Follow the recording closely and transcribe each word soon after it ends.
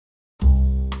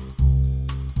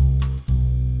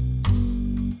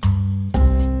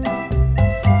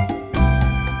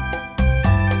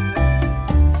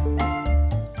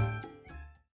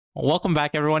Welcome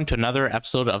back, everyone, to another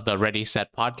episode of the Ready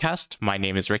Set podcast. My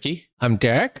name is Ricky. I'm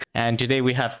Derek. And today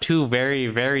we have two very,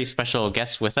 very special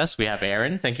guests with us. We have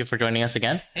Aaron. Thank you for joining us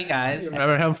again. Hey, guys.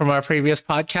 Remember him from our previous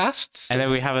podcasts? And then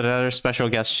we have another special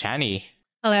guest, Shani.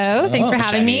 Hello. Thanks for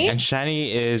having me. And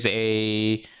Shani is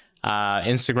a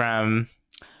Instagram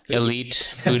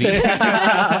elite foodie.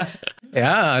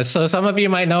 Yeah. So some of you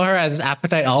might know her as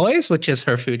Appetite Always, which is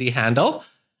her foodie handle.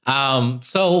 On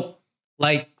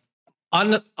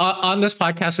this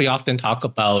podcast, we often talk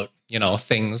about,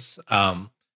 things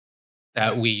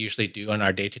that we usually do in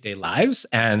our day-to-day lives.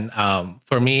 And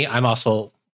for me, I'm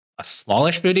also a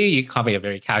smallish foodie. You can call me a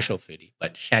very casual foodie,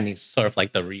 but Shani's sort of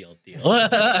like the real deal.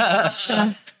 I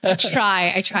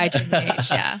try to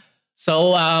engage, yeah.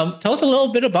 So tell us a little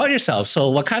bit about yourself. So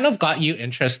what kind of got you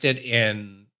interested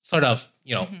in sort of,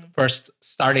 first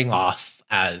starting off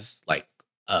as like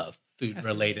a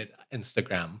food-related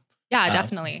Instagram? Yeah,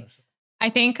 definitely. I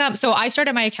think, so I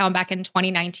started my account back in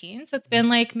 2019. So it's been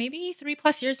like maybe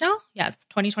 3+ years now. Yeah, it's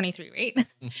 2023, right?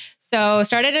 So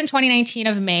started in 2019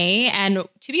 of May. And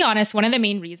to be honest, one of the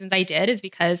main reasons I did is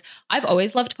because I've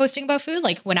always loved posting about food.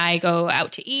 Like when I go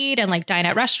out to eat and like dine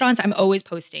at restaurants, I'm always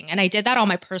posting. And I did that on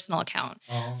my personal account.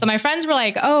 Oh. So my friends were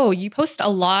like, oh, you post a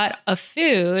lot of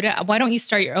food. Why don't you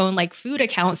start your own like food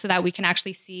account so that we can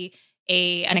actually see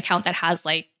an account that has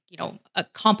like, a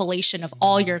compilation of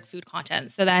all your food content.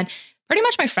 So then pretty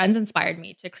much my friends inspired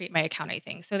me to create my account, I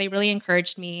think. So they really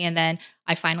encouraged me. And then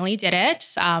I finally did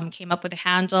it, came up with a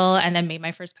handle and then made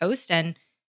my first post. And,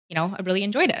 I really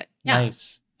enjoyed it. Yeah.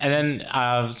 Nice. And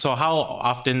then, so how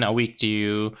often a week do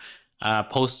you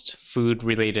post food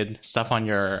related stuff on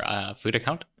your food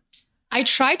account? I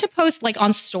try to post like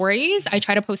on stories. I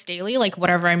try to post daily, like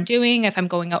whatever I'm doing. If I'm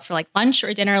going out for like lunch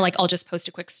or dinner, like I'll just post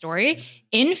a quick story.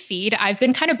 In feed, I've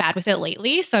been kind of bad with it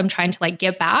lately. So I'm trying to like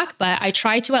get back, but I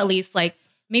try to at least like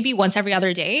maybe once every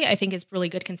other day, I think is really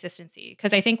good consistency.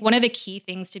 Because I think one of the key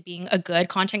things to being a good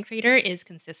content creator is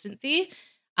consistency.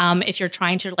 If you're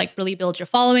trying to like really build your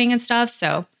following and stuff.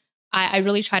 So I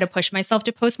really try to push myself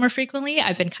to post more frequently.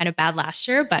 I've been kind of bad last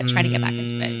year, but trying to get back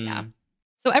into it. Yeah.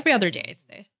 So every other day,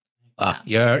 I'd say.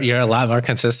 You're a lot more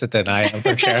consistent than I am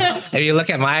for sure. If you look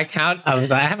at my account,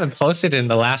 I haven't posted in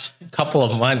the last couple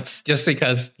of months just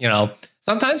because,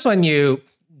 sometimes when you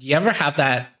ever have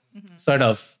that sort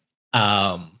of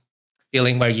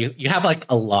feeling where you have like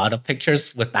a lot of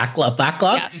pictures with backlog,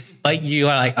 yes. But you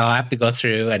are like, oh, I have to go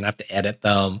through and I have to edit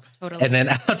them. Totally. And then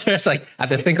after it's like, I have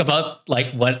to think about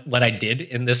like what I did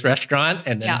in this restaurant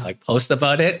and then like post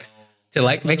about it. To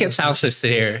like make it sound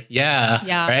sincere.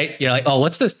 Yeah. Right? You're like, oh,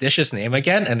 what's this dish's name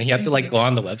again? And you have to like go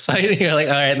on the website and you're like,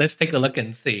 all right, let's take a look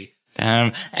and see.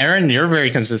 Aaron, you're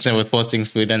very consistent with posting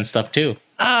food and stuff too.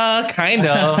 Kind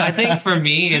of. I think for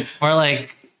me, it's more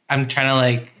like I'm trying to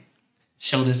like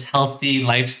show this healthy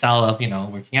lifestyle of,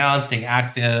 working out, staying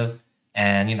active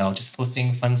and, just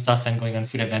posting fun stuff and going on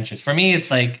food adventures. For me,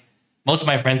 it's like most of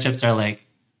my friendships are like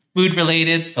food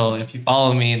related. So if you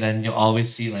follow me, then you'll always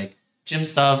see like gym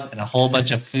stuff and a whole bunch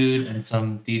of food and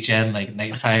some DGen like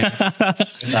nighttime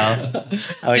stuff.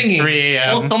 Like 3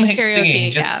 a.m.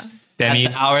 Singing just at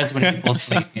the hours when people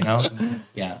sleep,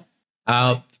 Yeah.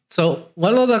 So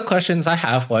one of the questions I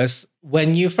have was,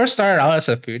 when you first started out as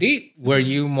a foodie, were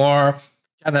you more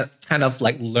kind of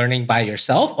like learning by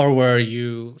yourself, or were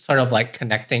you sort of like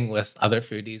connecting with other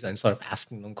foodies and sort of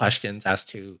asking them questions as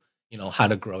to, how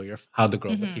to grow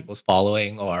the people's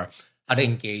following, or how to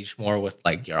engage more with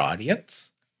like your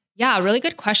audience? Yeah, really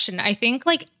good question. I think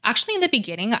like actually in the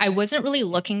beginning, I wasn't really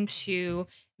looking to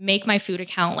make my food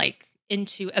account like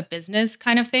into a business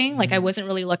kind of thing. Like I wasn't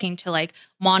really looking to like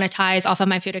monetize off of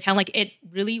my food account. Like it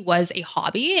really was a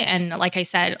hobby. And like I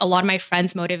said, a lot of my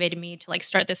friends motivated me to like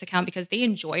start this account because they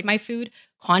enjoyed my food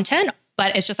content.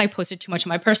 But it's just I posted too much of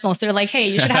my personal. So they're like, hey,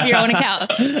 you should have your own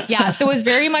account. Yeah. So it was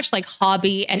very much like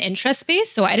hobby and interest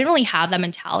based. So I didn't really have that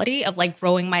mentality of like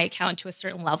growing my account to a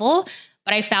certain level.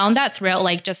 But I found that throughout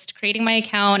like just creating my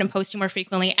account and posting more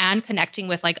frequently and connecting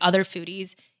with like other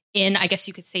foodies in, I guess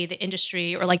you could say, the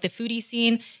industry or like the foodie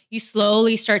scene, you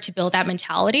slowly start to build that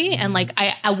mentality. And like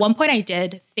at one point I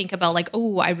did think about like,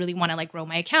 oh, I really want to like grow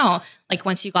my account. Like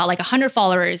once you got like 100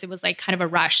 followers, it was like kind of a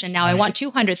rush. And now I want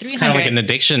 200, 300. It's kind of like an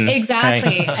addiction.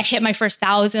 Exactly. Right? I hit my first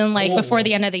 1,000 like before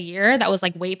the end of the year. That was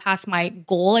like way past my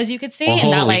goal, as you could say.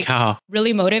 And that like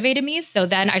really motivated me. So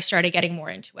then I started getting more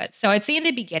into it. So I'd say in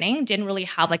the beginning, didn't really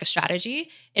have like a strategy.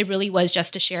 It really was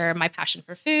just to share my passion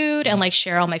for food and like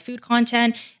share all my food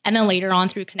content. And then later on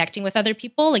through connecting with other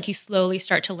people, like you slowly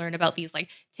start to learn about these like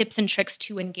tips and tricks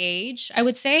to engage, I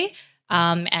would say,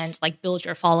 and like build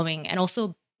your following and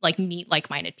also like meet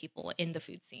like-minded people in the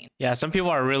food scene. Yeah, some people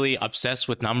are really obsessed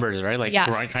with numbers, right? Like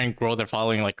Yes. trying to grow their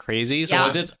following like crazy. So Yeah.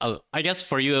 was it? I guess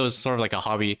for you, it was sort of like a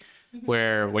hobby,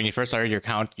 where when you first started your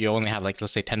account, you only had like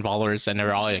let's say 10 followers, and they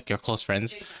were all like your close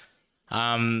friends.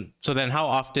 So then, how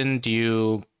often do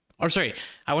you? Or sorry,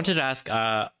 I wanted to ask.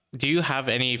 Do you have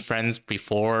any friends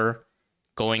before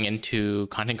going into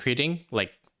content creating,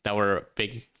 like that were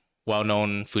big,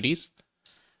 well-known foodies?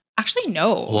 Actually,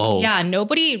 no. Whoa. Yeah,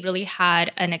 nobody really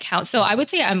had an account. So I would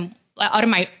say I'm out of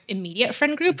my immediate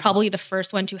friend group, probably the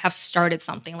first one to have started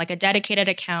something like a dedicated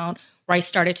account where I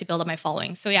started to build up my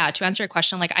following. So yeah, to answer your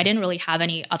question, like I didn't really have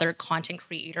any other content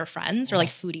creator friends or like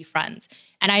foodie friends.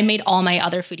 And I made all my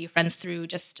other foodie friends through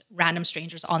just random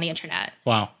strangers on the internet.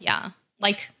 Wow. Yeah.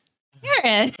 Like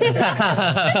Aaron.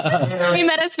 We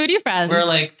met as foodie friends. We're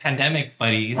like pandemic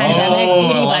buddies. Pandemic I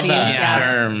foodie love buddies. that Yeah.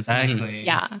 term. Exactly.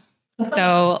 Yeah.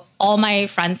 So all my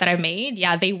friends that I've made,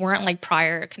 yeah, they weren't like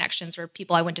prior connections or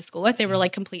people I went to school with. They were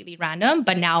like completely random,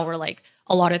 but now we're like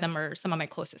a lot of them are some of my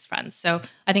closest friends. So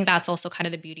I think that's also kind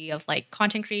of the beauty of like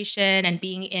content creation and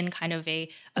being in kind of a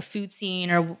food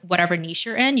scene or whatever niche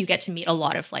you're in. You get to meet a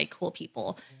lot of like cool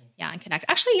people. Yeah, and connect.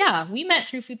 Actually, yeah, we met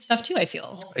through food stuff too, I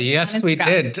feel. Yes, On we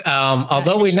Instagram. did.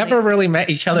 Although we initially. never really met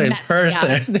each other in Met,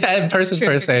 person, in person True,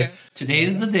 per true, se. true.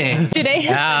 Today's the day. Today.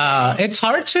 Yeah, it's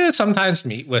hard to sometimes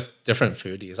meet with different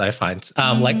foodies, I find.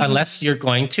 Like unless you're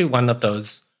going to one of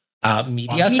those media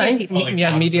Media sites, tasting.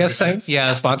 media Sponsored sites,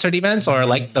 events. sponsored events, or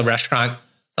like the restaurant.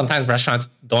 Sometimes restaurants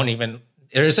don't even.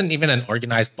 There isn't even an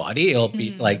organized body. It'll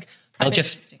be like they'll Private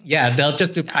just tastings. they'll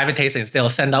just do private tastings. They'll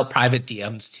send out private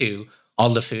DMs to all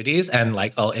the foodies and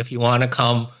like, oh, if you want to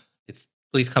come,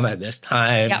 please come at this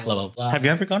time. Yeah. Blah blah blah. Have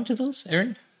you ever gone to those,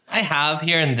 Aaron? I have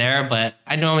here and there, but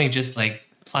I normally just like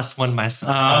 +1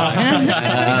 myself.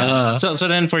 So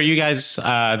then for you guys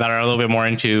that are a little bit more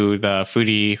into the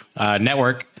foodie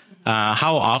network,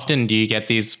 how often do you get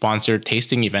these sponsored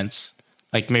tasting events?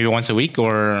 Like maybe once a week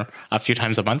or a few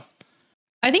times a month?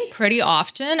 I think pretty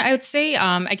often. I would say,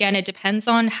 again, it depends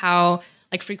on how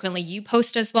like frequently you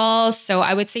post as well. So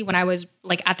I would say when I was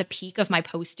like at the peak of my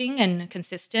posting and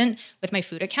consistent with my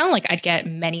food account, like I'd get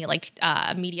many like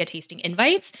media tasting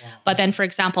invites. Wow. But then for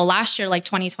example, last year, like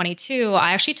 2022,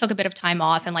 I actually took a bit of time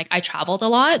off and like I traveled a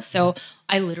lot. So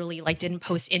I literally like didn't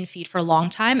post in feed for a long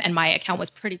time and my account was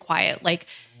pretty quiet. Like,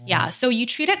 yeah. So you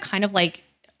treat it kind of like,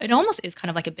 it almost is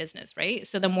kind of like a business, right?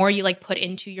 So the more you like put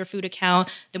into your food account,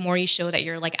 the more you show that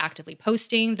you're like actively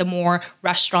posting, the more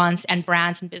restaurants and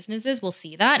brands and businesses will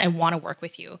see that and want to work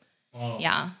with you. Wow.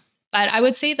 Yeah. But I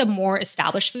would say the more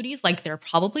established foodies, like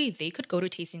they could go to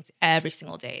tastings every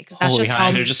single day because that's just how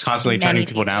and they're just constantly many turning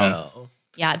people down. Oh.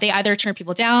 Yeah, they either turn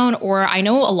people down or I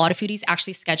know a lot of foodies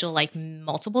actually schedule like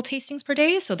multiple tastings per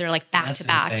day. So they're like back to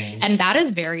back. insane. And that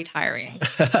is very tiring.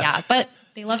 Yeah, but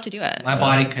they love to do it. My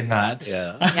body could not.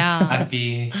 Yeah. Yeah. I'd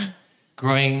be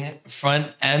growing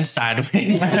front and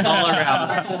sideways all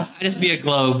around. I'd just be a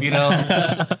globe, you know?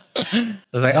 I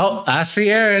was like, oh, I see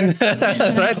Aaron. It's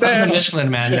right I'm there. the Michelin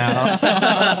man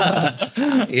now.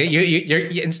 You're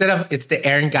instead of it's the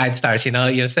Aaron Guide stars, you know,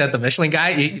 you instead of the Michelin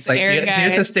guy, it's like Aaron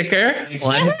here's Guide. a sticker,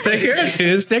 one sticker,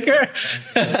 two sticker.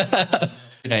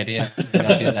 Good idea.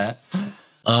 I'll do that.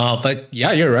 But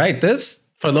yeah, you're right.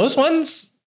 For those ones,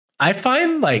 I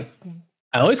find like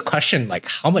I always question like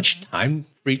how much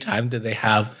free time do they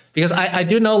have? Because I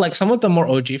do know like some of the more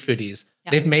OG foodies,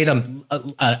 they've made an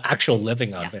actual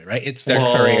living of it, right? It's their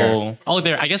career. Oh,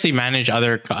 I guess they manage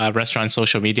other restaurant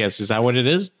social medias. Is that what it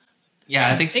is? Yeah,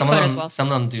 I think They some of could them as well. some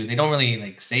of them do. They don't really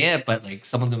like say it, but like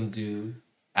some of them do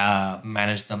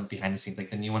manage them behind the scenes,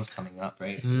 like the new ones coming up,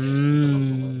 right? The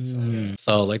local ones, so, yeah.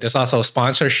 So like there's also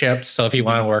sponsorships. So if you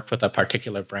want to work with a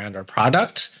particular brand or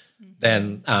product,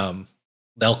 then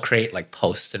they'll create like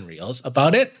posts and reels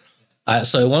about it.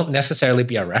 So it won't necessarily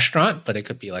be a restaurant, but it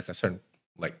could be like a certain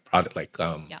like product,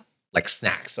 like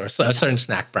snacks or a certain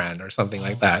snack brand or something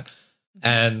like that.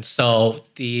 And so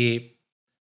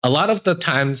a lot of the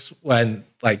times when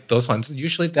like those ones,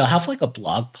 usually they'll have like a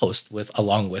blog post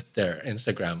along with their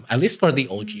Instagram, at least for the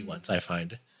OG ones, I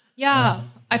find. Yeah,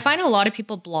 I find a lot of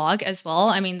people blog as well.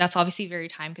 I mean, that's obviously very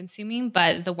time consuming,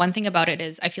 but the one thing about it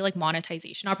is I feel like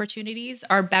monetization opportunities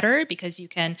are better because you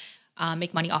can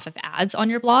make money off of ads on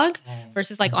your blog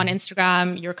versus like on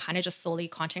Instagram, you're kind of just solely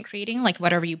content creating, like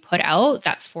whatever you put out,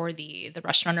 that's for the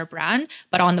restaurant or brand.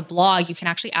 But on the blog, you can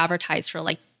actually advertise for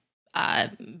like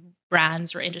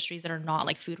brands or industries that are not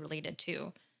like food related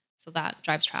too. So that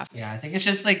drives traffic. Yeah, I think it's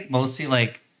just like mostly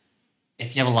like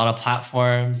if you have a lot of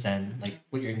platforms and like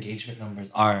what your engagement numbers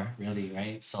are really,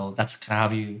 right? So that's kind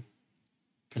of how you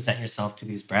present yourself to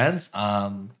these brands.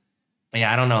 But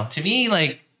yeah, I don't know. To me,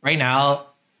 like right now,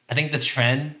 I think the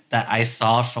trend that I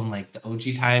saw from like the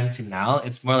OG time to now,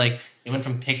 it's more like it went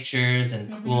from pictures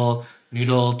and cool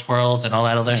noodle twirls and all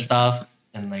that other stuff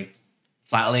and like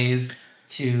flat lays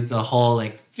to the whole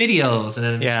like videos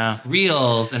and then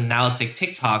reels, and now it's like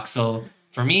TikTok. So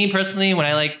for me personally, when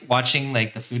I like watching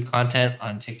like the food content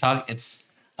on TikTok,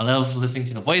 I love listening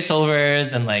to the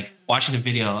voiceovers and like watching the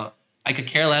video. I could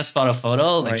care less about a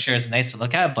photo. Like, sure, it's nice to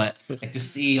look at, but like to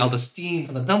see all the steam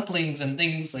from the dumplings and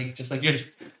things, like just like you're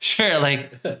sure,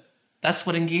 like that's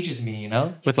what engages me, you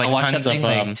know. With like I'll watch tons that thing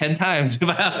of like 10 times if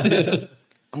I have to.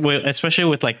 Especially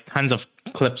with like tons of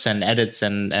clips and edits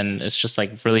and it's just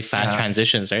like really fast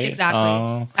transitions, right?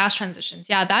 Exactly. Fast transitions.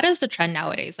 Yeah, that is the trend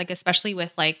nowadays. Like especially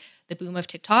with like the boom of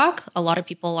TikTok, a lot of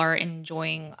people are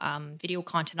enjoying video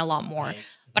content a lot more. Right.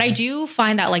 But I do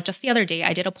find that like just the other day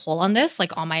I did a poll on this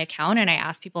like on my account, and I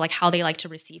asked people like how they like to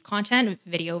receive content,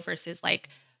 video versus like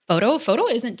photo. Photo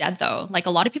isn't dead though. Like a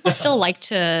lot of people still like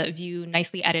to view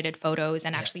nicely edited photos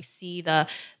and actually see the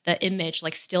image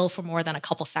like still for more than a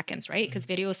couple seconds, right? Because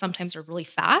videos sometimes are really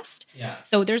fast. Yeah.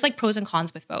 So there's like pros and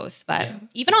cons with both. But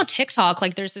even on TikTok,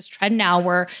 like there's this trend now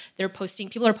where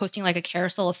people are posting like a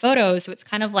carousel of photos. So it's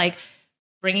kind of like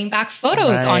bringing back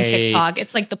photos on TikTok.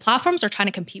 It's like the platforms are trying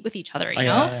to compete with each other, you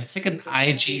know? It's like an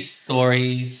IG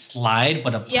story slide,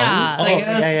 but a post.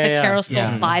 The carousel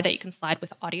slide that you can slide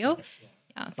with audio.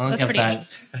 Yeah, so that's pretty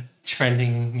interesting.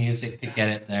 Trending music to get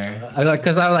it there.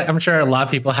 Because I'm sure a lot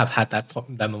of people have had that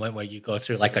moment where you go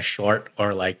through like a short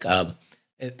or like or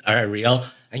a reel,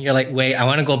 and you're like, wait, I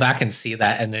want to go back and see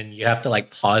that, and then you have to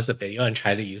like pause the video and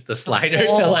try to use the slider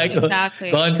to like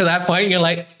go into that point. And you're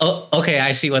like, oh, okay,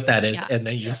 I see what that is, and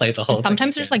then you play the whole. And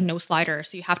sometimes there's like no slider,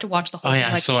 so you have to watch the whole. Oh yeah,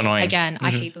 thing. Like, so annoying. Again,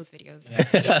 I hate those videos.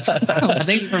 I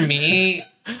think for me,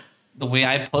 the way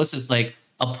I post is like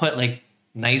I'll put like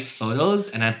nice photos,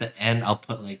 and at the end I'll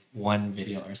put like one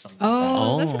video or something.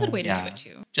 That's a good way to do it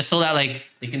too. Just so that like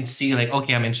they can see like,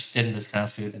 okay, I'm interested in this kind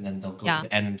of food, and then they'll go to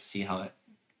the end and see how it,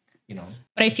 you know.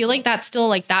 But I feel like that's still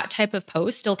like that type of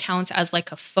post still counts as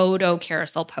like a photo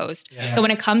carousel post. Yeah. So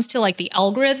when it comes to like the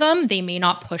algorithm, they may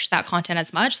not push that content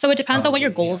as much. So it depends on what your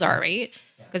goals are, right?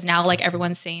 Because now like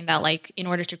everyone's saying that like in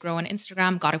order to grow on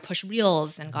Instagram, got to push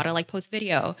reels and got to like post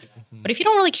video. But if you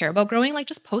don't really care about growing, like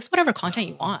just post whatever content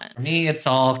you want. For me, it's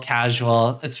all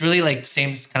casual. It's really like the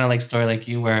same kind of like story like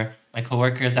you, where my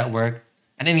coworkers at work,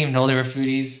 I didn't even know they were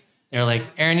foodies. They're like,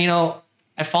 Aaron, you know,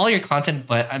 I follow your content,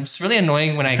 but I'm just really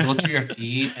annoying when I go through your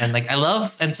feed, and like I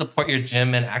love and support your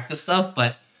gym and active stuff,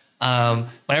 but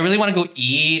when I really want to go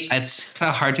eat, it's kind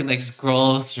of hard to like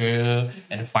scroll through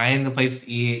and find the place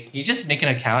to eat. Can you just make an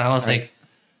account? I was like,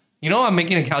 you know, I'm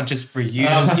making an account just for you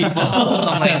people.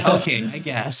 I'm like, okay, I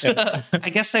guess. I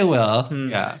guess I will.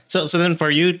 Yeah. So then for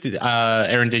you,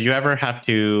 Aaron, did you ever have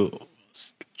to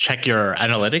check your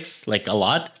analytics like a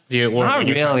lot? Not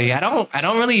really. I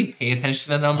don't really pay attention to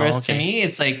the numbers. To me,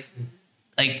 it's like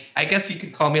I guess you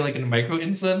could call me like a micro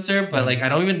influencer, but like I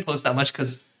don't even post that much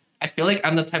because I feel like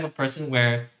I'm the type of person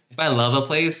where if I love a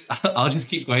place, I'll just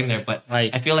keep going there. But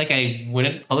I feel like I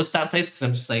wouldn't post that place because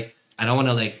I'm just like, I don't want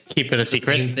to like keep it a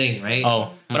secret. Same thing, right?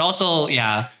 Oh, but also,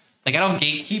 yeah, like I don't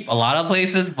gatekeep a lot of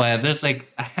places, but there's like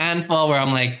a handful where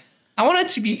I'm like, I want it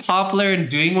to be popular and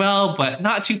doing well, but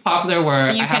not too popular where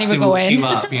I have to keep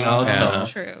up, you know? So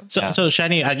true. So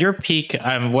Shani, at your peak,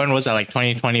 when was that? Like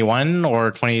 2021 or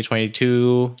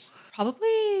 2022?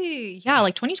 Probably, yeah,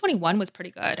 like 2021 was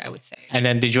pretty good, I would say. And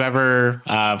then did you ever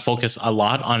focus a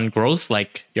lot on growth,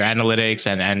 like your analytics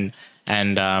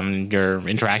and your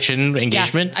interaction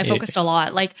engagement? Yes, I focused a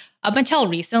lot. Like up until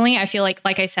recently, I feel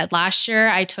like I said last year,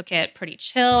 I took it pretty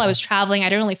chill. I was traveling. I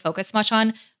didn't really focus much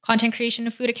on content creation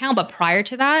and food account. But prior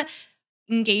to that,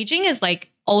 engaging is like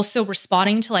also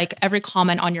responding to like every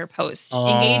comment on your post.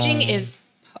 Engaging is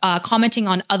commenting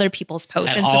on other people's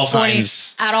posts and supporting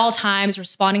at all times,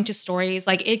 responding to stories.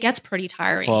 Like it gets pretty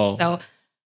tiring. Whoa. So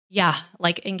yeah,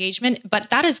 like engagement,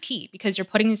 but that is key because you're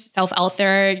putting yourself out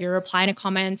there, you're replying to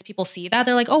comments, people see that,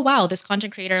 they're like, oh wow, this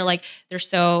content creator, like they're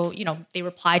so, you know, they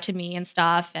reply to me and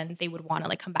stuff and they would want to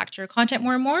like come back to your content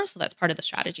more and more. So that's part of the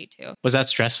strategy too. Was that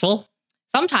stressful?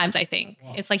 Sometimes I think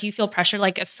it's like you feel pressure,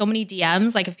 like if so many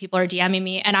DMs, like if people are DMing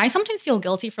me, and I sometimes feel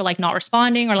guilty for like not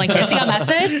responding or like missing a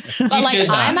message. But like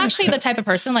I'm actually the type of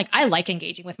person, like I like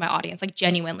engaging with my audience, like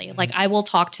genuinely. Like I will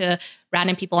talk to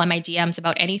random people on my DMs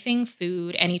about anything,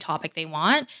 food, any topic they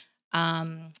want.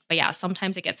 But yeah,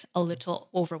 sometimes it gets a little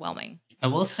overwhelming. I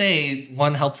will say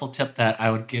one helpful tip that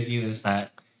I would give you is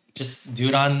that just do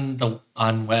it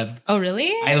on web. Oh,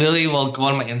 really? I literally will go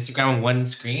on my Instagram on one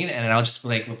screen and then I'll just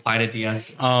like reply to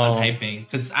DMs on typing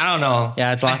because I don't know.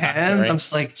 Yeah, it's a my lot faster, hands. right? I'm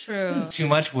just like, True. this is too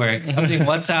much work. I'm doing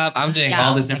WhatsApp. I'm doing Yeah.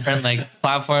 all the different like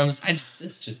platforms.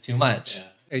 It's just too much.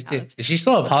 She's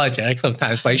so apologetic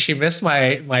sometimes. Like she missed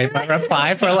my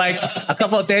reply for like a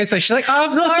couple of days. So she's like, "Oh,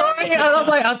 I'm so sorry." And I'm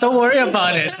like, "Oh, don't worry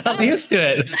about it. I'm used to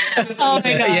it." Oh my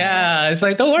God. Yeah, it's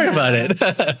like, don't worry about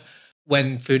it.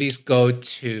 When foodies go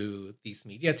to these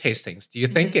media tastings, do you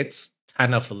think it's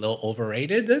kind of a little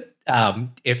overrated?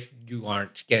 If you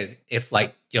aren't getting, if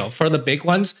like, for the big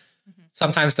ones,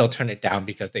 sometimes they'll turn it down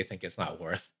because they think it's not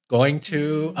worth going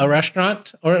to a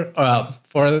restaurant or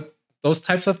for those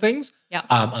types of things. Yeah.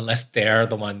 Unless they're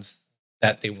the ones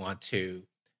that they want to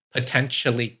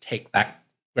potentially take that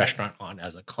restaurant on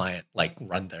as a client, like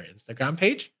run their Instagram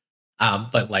page.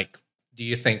 But like, do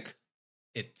you think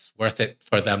it's worth it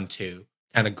for them to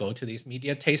kind of go to these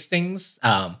media tastings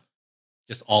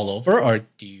just all over? Or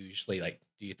do you usually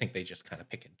do you think they just kind of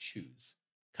pick and choose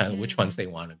kind of which ones they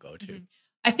want to go to?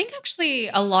 I think actually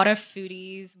a lot of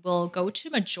foodies will go to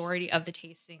majority of the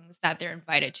tastings that they're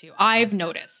invited to. I've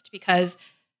noticed because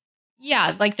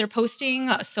yeah, like they're posting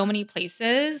so many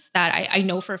places that I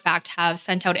know for a fact have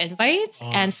sent out invites.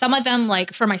 And some of them,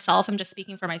 like for myself, I'm just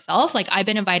speaking for myself, like I've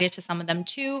been invited to some of them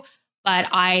too, but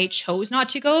I chose not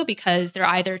to go because they're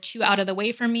either too out of the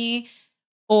way for me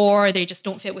or they just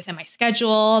don't fit within my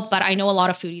schedule. But I know a lot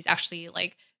of foodies actually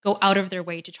like go out of their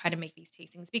way to try to make these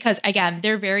tastings because again,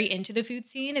 they're very into the food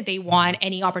scene. They want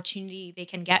any opportunity they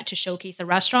can get to showcase a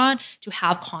restaurant, to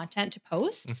have content to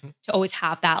post, to always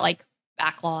have that like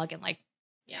backlog and like,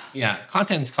 Yeah,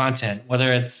 content's content.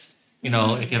 Whether it's,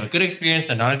 if you have a good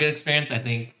experience or not a good experience, I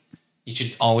think you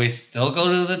should always still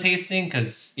go to the tasting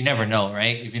because you never know,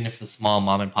 right? Even if it's a small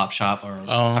mom and pop shop or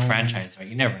a franchise, right?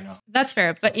 You never know. That's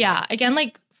fair. But yeah, again,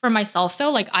 like for myself though,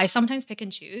 like I sometimes pick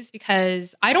and choose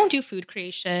because I don't do food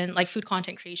creation, like food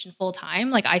content creation full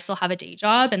time. Like I still have a day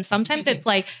job and sometimes it's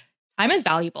like time is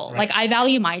valuable. Right. Like I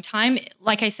value my time.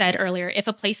 Like I said earlier, if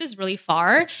a place is really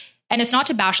far, and it's not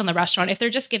to bash on the restaurant, if they're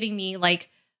just giving me like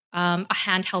a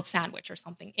handheld sandwich or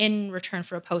something in return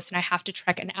for a post and I have to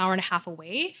trek an hour and a half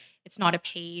away, it's not a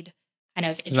paid kind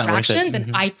of interaction,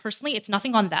 then I personally, it's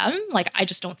nothing on them. Like, I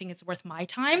just don't think it's worth my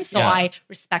time. So I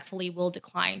respectfully will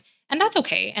decline. And that's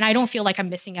okay. And I don't feel like I'm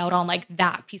missing out on like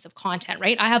that piece of content,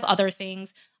 right? I have other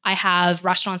things. I have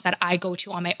restaurants that I go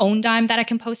to on my own dime that I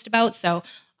can post about. So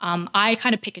I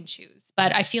kind of pick and choose.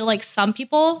 But I feel like some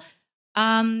people,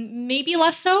 maybe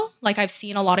less so. Like I've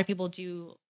seen a lot of people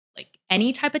do like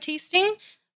any type of tasting.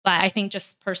 But I think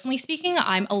just personally speaking,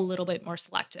 I'm a little bit more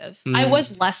selective. I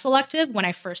was less selective when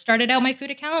I first started out my food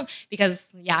account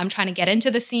because, I'm trying to get into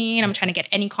the scene. I'm trying to get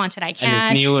any content I can.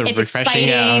 And it's new and it's refreshing.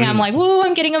 exciting. I'm like, woo,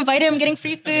 I'm getting invited. I'm getting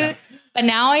free food. But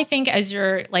now I think as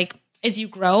you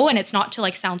grow, and it's not to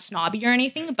like sound snobby or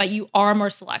anything, but you are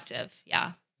more selective.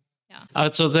 Yeah.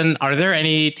 So then are there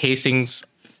any tastings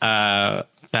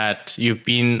that you've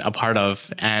been a part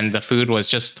of and the food was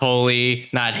just totally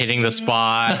not hitting the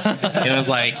spot? It was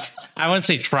like, I wouldn't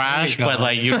say trash, but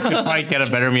like you could probably get a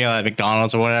better meal at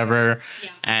McDonald's or whatever. Yeah.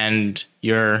 And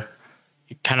you're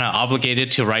kind of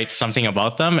obligated to write something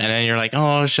about them. And then you're like,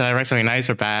 oh, should I write something nice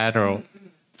or bad? Or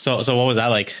so what was that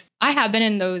like? I have been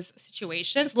in those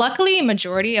situations. Luckily,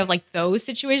 majority of like those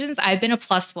situations, I've been a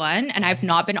 +1 and I've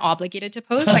not been obligated to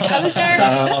post. Like I was there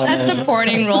just as a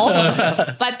supporting role.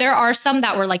 But there are some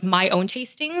that were like my own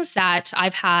tastings that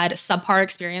I've had subpar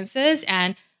experiences.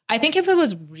 And I think if it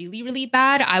was really, really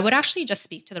bad, I would actually just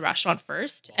speak to the restaurant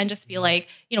first and just be like,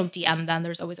 DM them.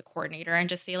 There's always a coordinator and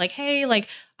just say like, hey, like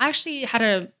I actually had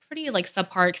a pretty like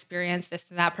subpar experience, this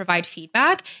and that, provide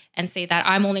feedback and say that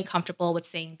I'm only comfortable with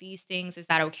saying these things. Is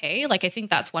that okay? Like, I think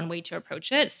that's one way to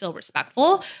approach it, still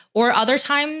respectful. Or other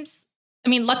times, I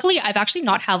mean, luckily I've actually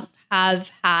not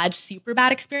have had super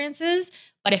bad experiences,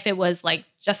 but if it was like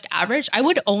just average, I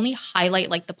would only highlight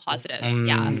like the positives.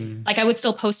 Yeah. Like I would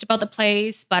still post about the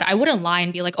place, but I wouldn't lie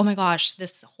and be like, oh my gosh,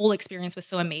 this whole experience was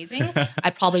so amazing.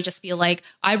 I'd probably just be like,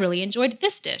 I really enjoyed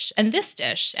this dish, and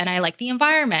I like the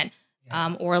environment.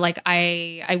 Or like,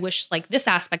 I wish like this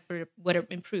aspect would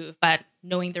improve, but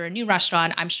knowing they're a new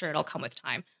restaurant, I'm sure it'll come with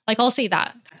time. Like I'll say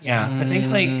that. Yeah. So I think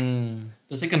like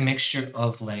there's like a mixture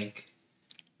of like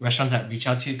restaurants that reach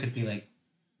out to you could be like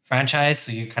franchise.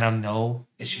 So you kind of know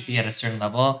it should be at a certain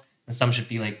level, and some should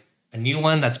be like a new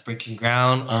one that's breaking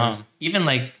ground, or even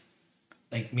like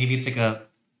maybe it's like a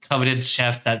coveted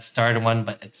chef that started one,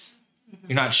 but it's,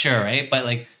 you're not sure. Right. But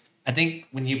like, I think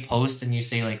when you post and you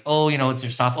say like, oh, it's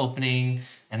your soft opening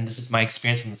and this is my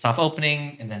experience from the soft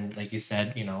opening. And then like you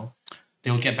said,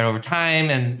 they'll get better over time,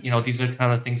 and these are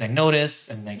kind of things I notice,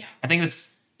 and like I think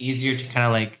it's easier to kind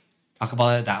of like talk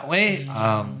about it that way.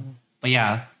 But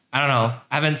yeah, I don't know.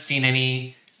 I haven't seen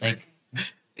any like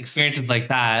experiences like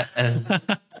that, and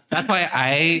that's why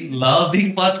I love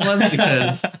being +1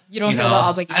 because You don't feel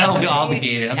obligated. I don't feel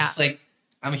obligated. I'm just like,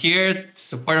 I'm here to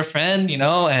support a friend,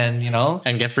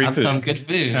 And get free have food. some good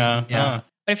food. Yeah.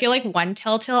 But I feel like one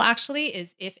telltale actually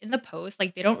is if in the post,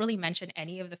 like they don't really mention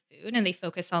any of the food and they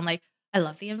focus on like, I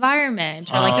love the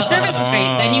environment or like the service is great,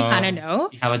 then you kind of know.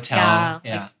 You have a tell.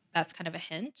 Like, that's kind of a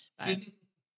hint. But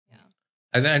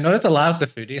And I noticed a lot of the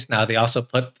foodies now, they also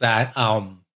put that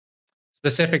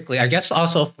specifically, I guess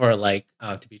also for like,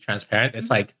 to be transparent, it's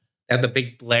like they have the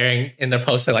big blaring in their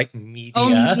post that like media. oh,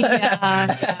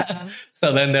 yeah.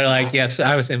 So then they're like, yes,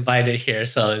 I was invited here.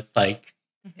 So it's like,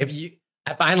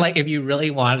 I find like if you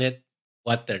really wanted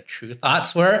what their true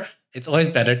thoughts were, it's always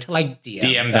better to like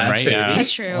DM them, right? foodie Yeah.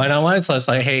 That's true. one-on-one. So it's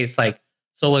like, hey, it's like,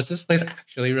 so was this place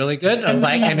actually really good? I was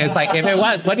like, and it's like, if it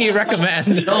was, what do you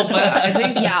recommend? No, but I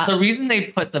think Yeah. the reason they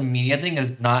put the media thing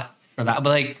is not for that, but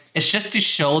like it's just to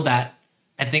show that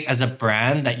I think as a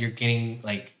brand that you're getting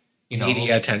like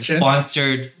Media attention.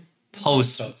 sponsored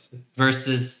posts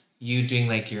versus you doing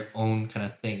like your own kind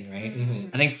of thing, right?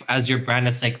 I think as your brand,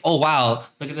 it's like, oh wow,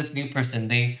 look at this new person.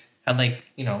 They had like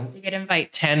You get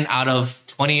invited. 10 out of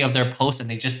 20 of their posts, and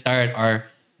they just started our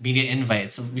media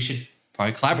invite. So we should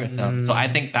probably collaborate with them. So I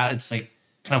think that it's like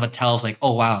kind of a tell of like,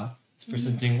 oh wow, this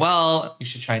person's doing well. You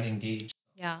should try and engage.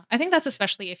 Yeah. I think that's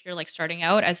especially if you're like starting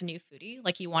out as a new foodie,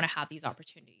 like you want to have these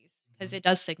opportunities because it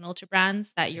does signal to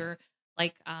brands that you're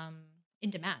like in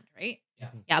demand, right?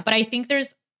 Yeah. But I think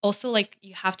there's also like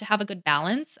you have to have a good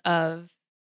balance of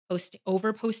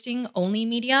over posting only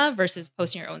media versus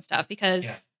posting your own stuff because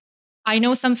I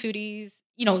know some foodies,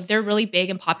 they're really big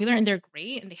and popular and they're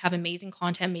great and they have amazing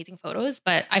content, amazing photos,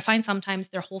 but I find sometimes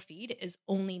their whole feed is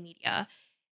only media.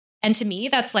 And to me,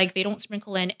 that's like they don't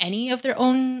sprinkle in any of their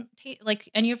own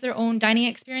dining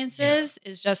experiences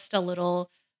is just a little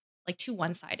like too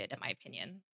one-sided in my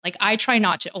opinion. Like I try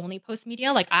not to only post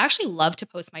media. Like I actually love to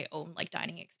post my own like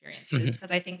dining experiences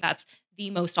because I think that's the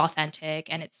most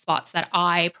authentic and it's spots that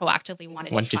I proactively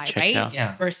wanted to try, right? Out.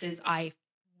 Yeah. Versus I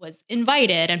was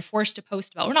invited and forced to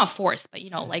post about, or not forced, but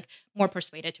like more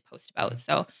persuaded to post about.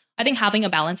 So I think having a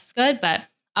balance is good, but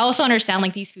I also understand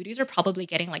like these foodies are probably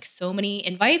getting like so many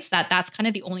invites that's kind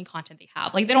of the only content they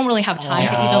have. Like they don't really have time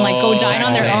to even like go dine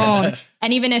on their own.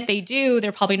 And even if they do,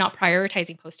 they're probably not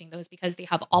prioritizing posting those because they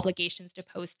have obligations to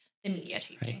post the media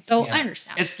tasting. Right. So I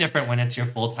understand. It's different when it's your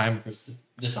full time versus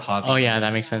just a hobby. Oh yeah,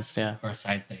 that makes sense. Yeah. Or a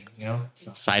side thing,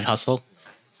 So, Side hustle.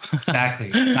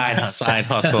 exactly. Side hustle. Side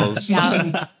hustles.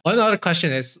 Yeah. One other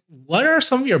question is, what are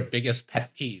some of your biggest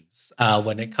pet peeves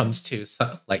when it comes to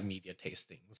like media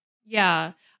tastings?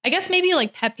 Yeah. I guess maybe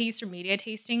like pet peeves or media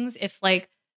tastings if like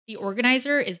the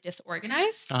organizer is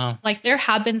disorganized. Oh. Like there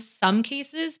have been some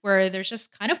cases where there's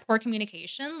just kind of poor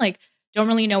communication, like don't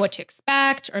really know what to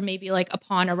expect, or maybe like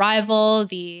upon arrival,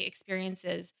 the experience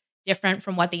is different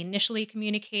from what they initially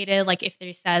communicated. Like if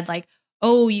they said like,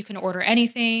 oh, you can order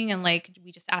anything and like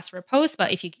we just asked for a post,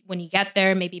 but when you get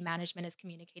there, maybe management is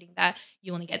communicating that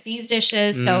you only get these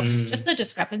dishes. So just the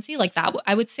discrepancy like that,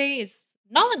 I would say is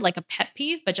not like a pet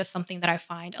peeve, but just something that I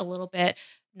find a little bit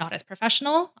not as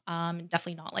professional,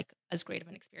 definitely not like as great of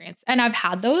an experience. And I've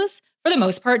had those. For the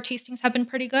most part, tastings have been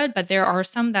pretty good, but there are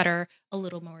some that are a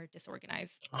little more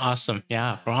disorganized. Awesome.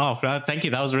 Yeah. Wow. Thank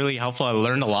you. That was really helpful. I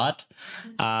learned a lot.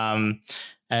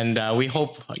 And we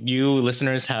hope you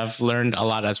listeners have learned a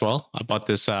lot as well about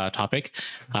this topic.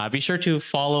 Be sure to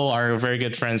follow our very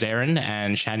good friends, Aaron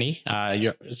and Shani.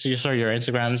 Your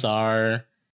Instagrams are...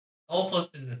 I'll post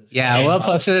it in the description. Yeah, we'll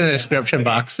post it in the description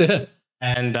box.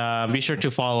 And be sure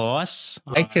to follow us.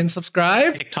 Like and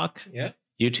subscribe. TikTok, Yeah.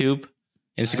 YouTube,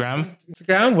 Instagram.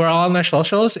 Instagram, we're all on our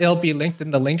socials. It'll be linked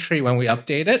in the link tree when we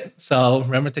update it. So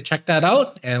remember to check that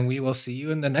out, and we will see you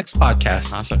in the next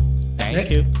podcast. Awesome. Thank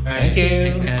you. All right. Thank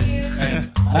you. Thanks, guys.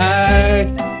 All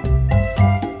right. Bye.